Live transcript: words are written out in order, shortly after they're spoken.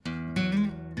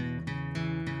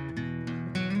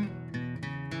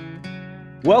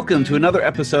Welcome to another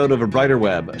episode of A Brighter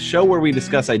Web, a show where we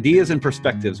discuss ideas and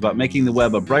perspectives about making the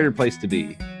web a brighter place to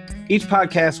be. Each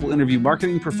podcast will interview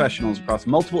marketing professionals across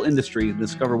multiple industries and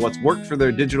discover what's worked for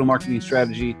their digital marketing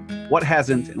strategy, what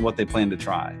hasn't, and what they plan to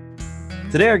try.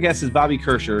 Today, our guest is Bobby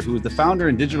Kircher, who is the founder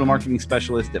and digital marketing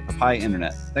specialist at Papaya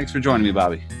Internet. Thanks for joining me,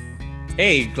 Bobby.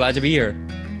 Hey, glad to be here.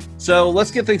 So let's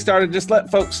get things started. Just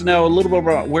let folks know a little bit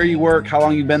about where you work, how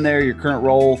long you've been there, your current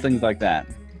role, things like that.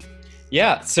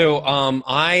 Yeah, so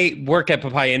I work at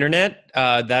Papaya Internet.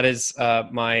 That is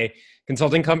my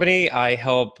consulting company. I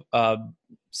help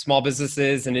small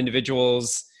businesses and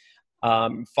individuals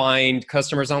find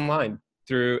customers online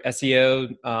through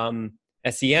SEO,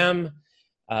 SEM,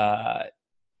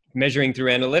 measuring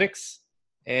through analytics,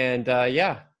 and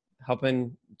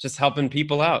helping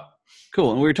people out.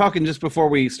 Cool. And we were talking just before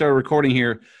we started recording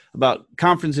here about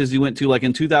conferences you went to like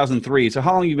in 2003. So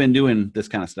how long have you been doing this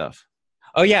kind of stuff?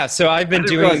 Oh yeah, so I've been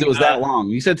doing. I didn't realize it was that long.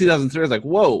 You said 2003. I was like,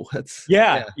 whoa, that's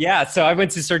yeah. So I went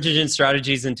to Search Engine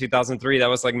Strategies in 2003. That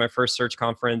was like my first search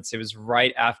conference. It was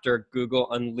right after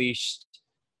Google unleashed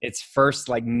its first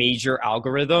like major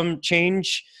algorithm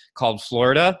change called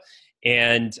Florida,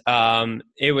 and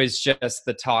it was just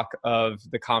the talk of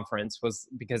the conference was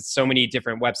because so many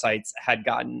different websites had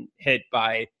gotten hit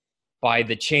by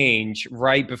the change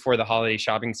right before the holiday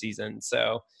shopping season.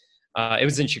 So it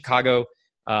was in Chicago.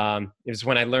 It was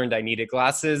when I learned I needed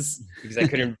glasses because I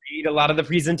couldn't read a lot of the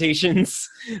presentations.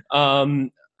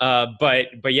 But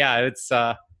yeah, it's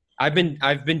I've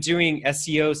been doing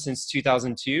SEO since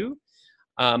 2002.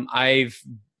 I've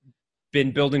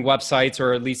been building websites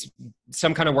or at least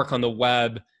some kind of work on the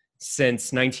web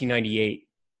since 1998.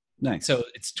 Nice. So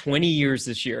it's 20 years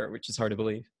this year, which is hard to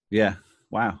believe. Yeah.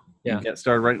 Wow. Yeah. You got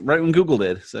started right when Google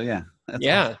did. So yeah. That's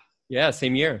awesome. Yeah.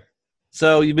 Same year.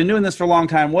 So you've been doing this for a long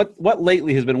time. What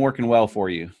lately has been working well for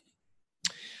you?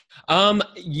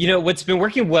 What's been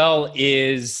working well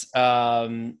is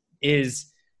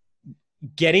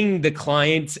getting the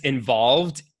clients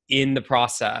involved in the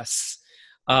process.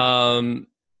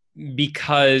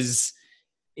 Because,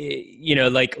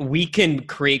 like we can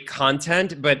create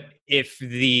content, but if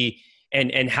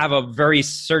and have a very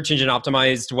search engine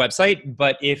optimized website,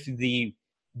 but if the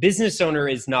business owner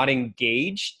is not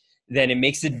engaged, then it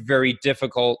makes it very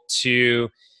difficult to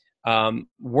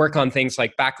work on things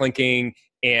like backlinking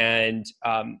and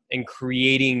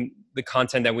creating the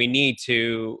content that we need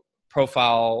to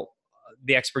profile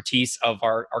the expertise of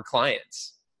our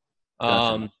clients.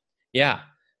 Gotcha.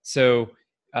 So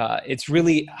it's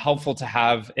really helpful to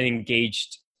have an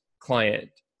engaged client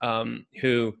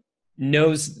who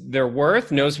knows their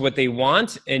worth, knows what they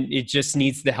want, and it just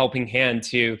needs the helping hand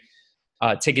to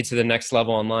take it to the next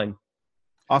level online.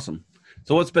 Awesome.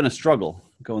 So what's been a struggle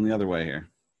going the other way here?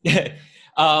 The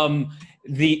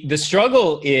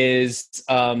struggle is,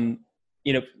 finding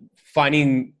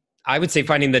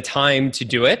the time to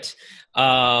do it.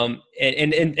 And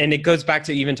it goes back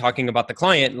to even talking about the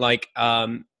client, like,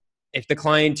 if the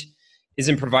client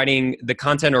isn't providing the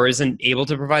content or isn't able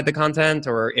to provide the content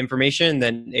or information,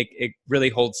 then it really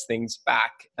holds things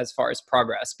back as far as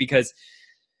progress because,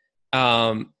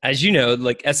 as you know,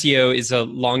 like SEO is a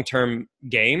long-term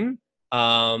game,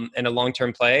 and a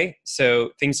long-term play.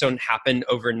 So things don't happen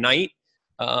overnight.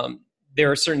 There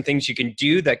are certain things you can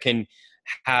do that can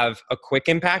have a quick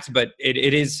impact, but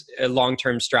it is a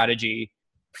long-term strategy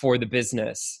for the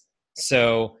business.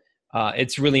 So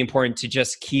it's really important to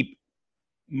just keep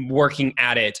working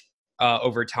at it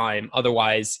over time.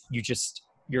 Otherwise,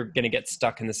 you're going to get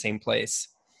stuck in the same place.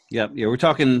 Yep. Yeah, we're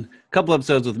talking a couple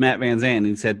episodes with Matt Van Zandt.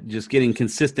 He said just getting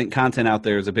consistent content out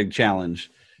there is a big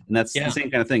challenge. And that's the same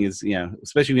kind of thing is,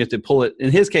 especially when you have to pull it.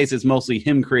 In his case, it's mostly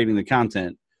him creating the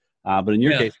content. But in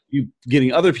your case, you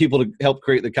getting other people to help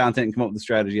create the content and come up with the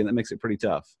strategy, and that makes it pretty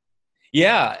tough.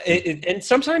 Yeah. And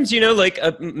sometimes,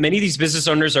 many of these business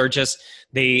owners are just,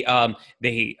 they're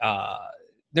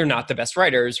not the best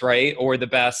writers, right? Or the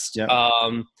best,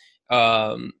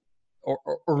 or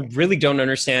really don't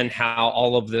understand how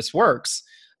all of this works.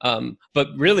 But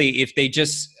really, if they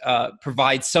just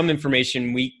provide some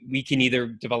information, we can either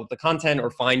develop the content or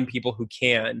find people who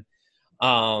can.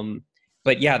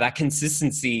 But yeah, that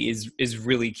consistency is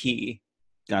really key.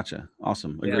 Gotcha.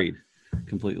 Awesome. Agreed.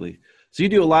 Completely. So you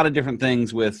do a lot of different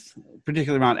things with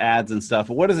particularly around ads and stuff.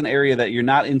 But what is an area that you're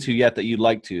not into yet that you'd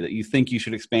like to, that you think you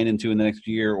should expand into in the next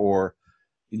year, or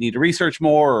you need to research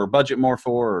more or budget more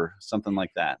for, or something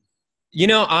like that?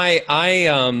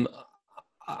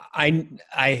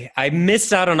 I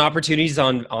missed out on opportunities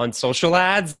on social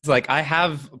ads. Like I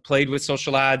have played with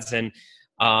social ads and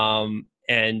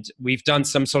we've done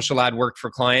some social ad work for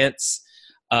clients.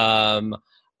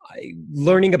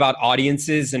 learning about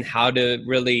audiences and how to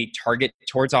really target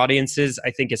towards audiences,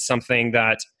 I think, is something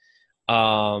that,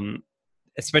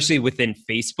 especially within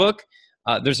Facebook,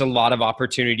 there's a lot of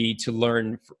opportunity to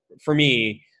learn for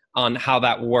me on how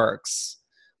that works.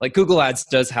 Like Google Ads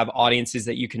does have audiences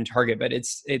that you can target, but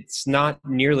it's not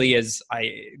nearly as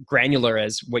granular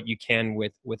as what you can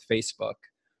with Facebook.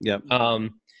 Yeah.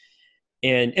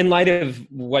 And in light of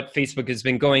what Facebook has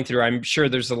been going through, I'm sure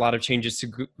there's a lot of changes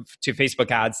to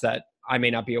Facebook ads that I may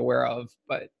not be aware of.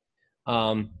 But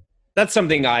that's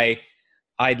something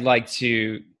I'd like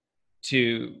to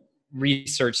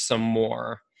research some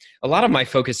more. A lot of my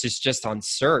focus is just on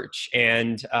search,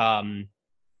 and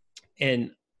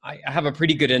I have a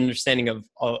pretty good understanding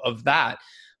of that.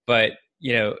 But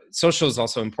social is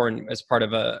also important as part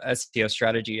of a SEO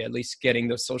strategy. At least getting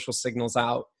those social signals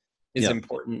out is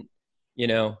important.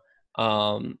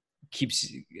 Keeps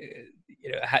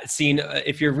seeing,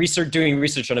 if you're doing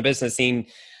research on a business, seeing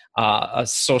a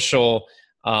social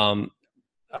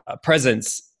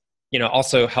presence,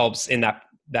 also helps in that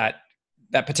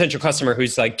potential customer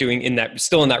who's like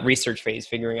still in that research phase,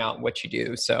 figuring out what you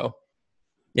do. So,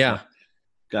 yeah.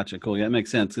 Gotcha. Cool. Yeah, that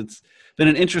makes sense. It's been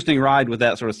an interesting ride with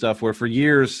that sort of stuff where for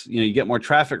years, you get more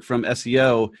traffic from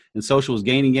SEO and social was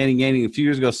gaining. A few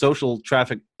years ago, social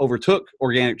traffic overtook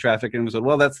organic traffic and we said,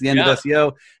 well, that's the end of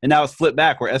SEO. And now it's flipped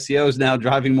back where SEO is now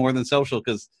driving more than social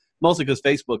mostly because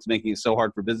Facebook's making it so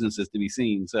hard for businesses to be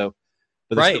seen. So,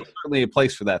 but there's still certainly a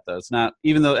place for that though. It's not,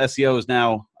 even though SEO is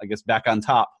now, I guess, back on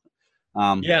top.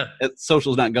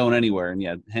 Social's not going anywhere.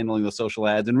 And handling the social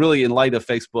ads and really in light of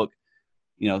Facebook,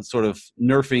 sort of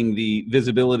nerfing the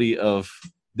visibility of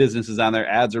businesses on their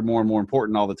ads are more and more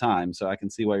important all the time. So I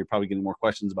can see why you're probably getting more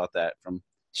questions about that from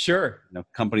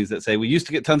companies that say we used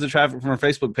to get tons of traffic from our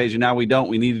Facebook page and now we don't.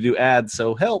 We need to do ads.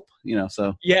 So help,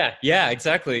 so. Yeah,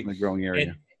 exactly. In the growing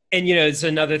area. And it's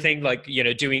another thing like,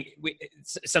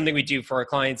 something we do for our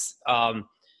clients.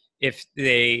 If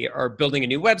they are building a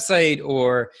new website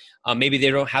or maybe they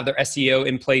don't have their SEO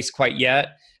in place quite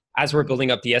yet, as we're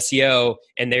building up the SEO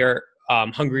and they're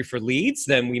hungry for leads,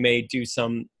 then we may do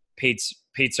some paid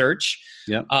search.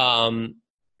 Yeah.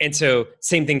 And so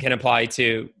same thing can apply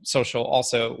to social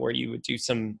also, where you would do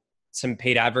some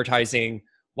paid advertising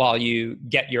while you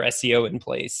get your SEO in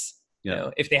place.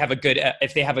 Yeah. If they have a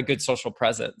good social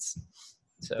presence.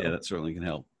 So yeah, that certainly can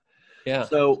help. Yeah.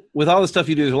 So with all the stuff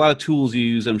you do, there's a lot of tools you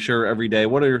use, I'm sure, every day.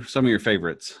 What are some of your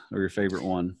favorites or your favorite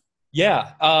one?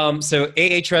 Yeah. So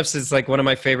Ahrefs is like one of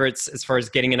my favorites as far as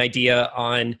getting an idea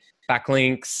on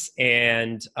backlinks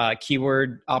and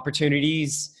keyword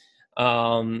opportunities.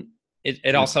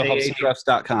 It also helps.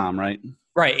 Ahrefs.com, right?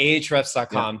 Right.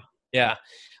 Ahrefs.com. Yeah.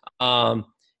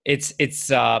 It's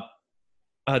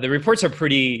the reports are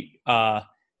pretty,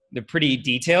 they're pretty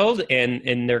detailed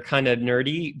and they're kind of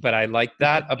nerdy, but I like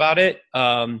that about it.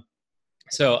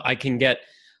 So I can get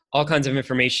all kinds of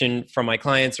information from my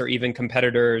clients or even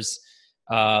competitors,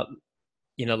 like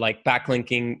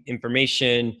backlinking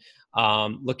information,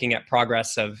 looking at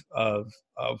progress of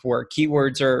where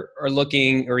keywords are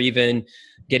looking, or even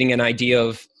getting an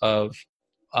idea of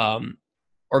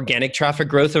organic traffic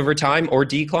growth over time or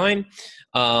decline.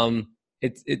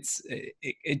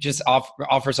 It just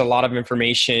offers a lot of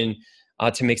information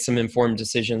to make some informed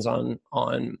decisions on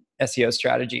SEO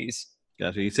strategies.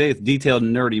 Gotcha. You say it's detailed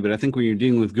and nerdy, but I think when you're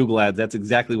dealing with Google Ads, that's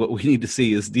exactly what we need to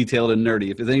see is detailed and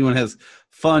nerdy. If anyone has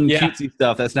fun, cutesy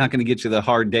stuff, that's not going to get you the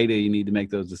hard data you need to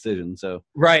make those decisions. So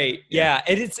right, yeah.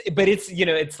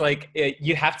 It's like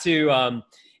you have to.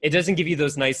 It doesn't give you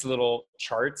those nice little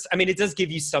charts. I mean, it does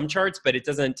give you some charts, but it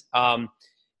doesn't.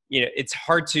 It's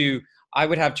hard to. I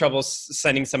would have trouble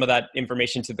sending some of that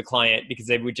information to the client because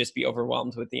they would just be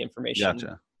overwhelmed with the information.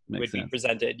 Gotcha. Would be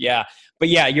presented. Yeah. But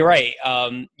yeah, you're right.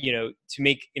 To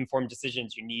make informed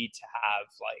decisions, you need to have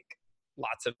like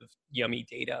lots of yummy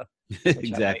data.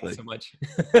 Exactly. So much.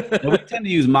 We tend to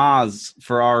use Moz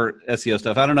for our SEO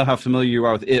stuff. I don't know how familiar you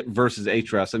are with it versus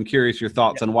Ahrefs. I'm curious your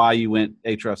thoughts on why you went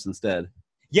Ahrefs instead.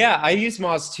 Yeah, I use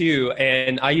Moz too.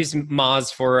 And I use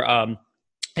Moz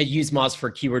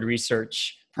for keyword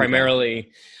research primarily.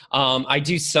 Okay. I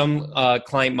do some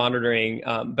client monitoring,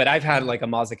 but I've had like a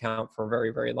Moz account for a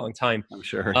very, very long time. I'm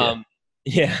sure.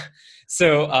 Yeah.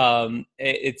 So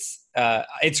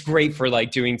it's great for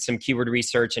like doing some keyword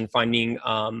research and finding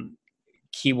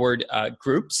keyword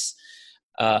groups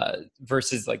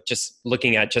versus like just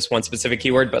looking at just one specific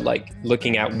keyword, but like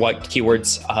looking at what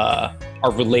keywords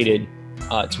are related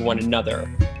to one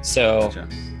another. So. Gotcha.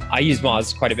 I use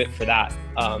Moz quite a bit for that.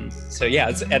 So yeah,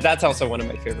 that's also one of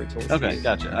my favorite tools. Okay,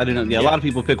 gotcha. I didn't know. Yeah, a lot of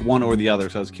people pick one or the other,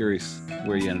 so I was curious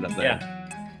where you ended up there.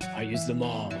 Yeah, I use them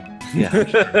all.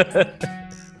 Yeah.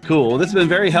 Cool. Well, this has been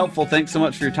very helpful. Thanks so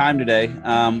much for your time today.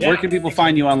 Where can people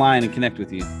find you online and connect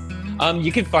with you?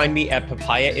 You can find me at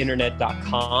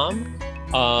papayainternet.com.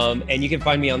 And you can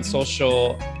find me on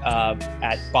social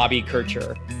at Bobby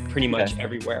Kircher, pretty much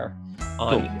everywhere.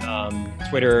 On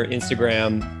Twitter,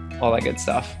 Instagram, all that good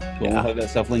stuff. Cool. We'll have that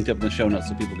stuff linked up in the show notes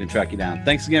so people can track you down.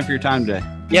 Thanks again for your time today.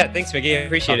 Yeah, thanks, Mickey. I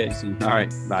appreciate it. All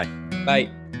right. Bye.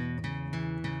 Bye.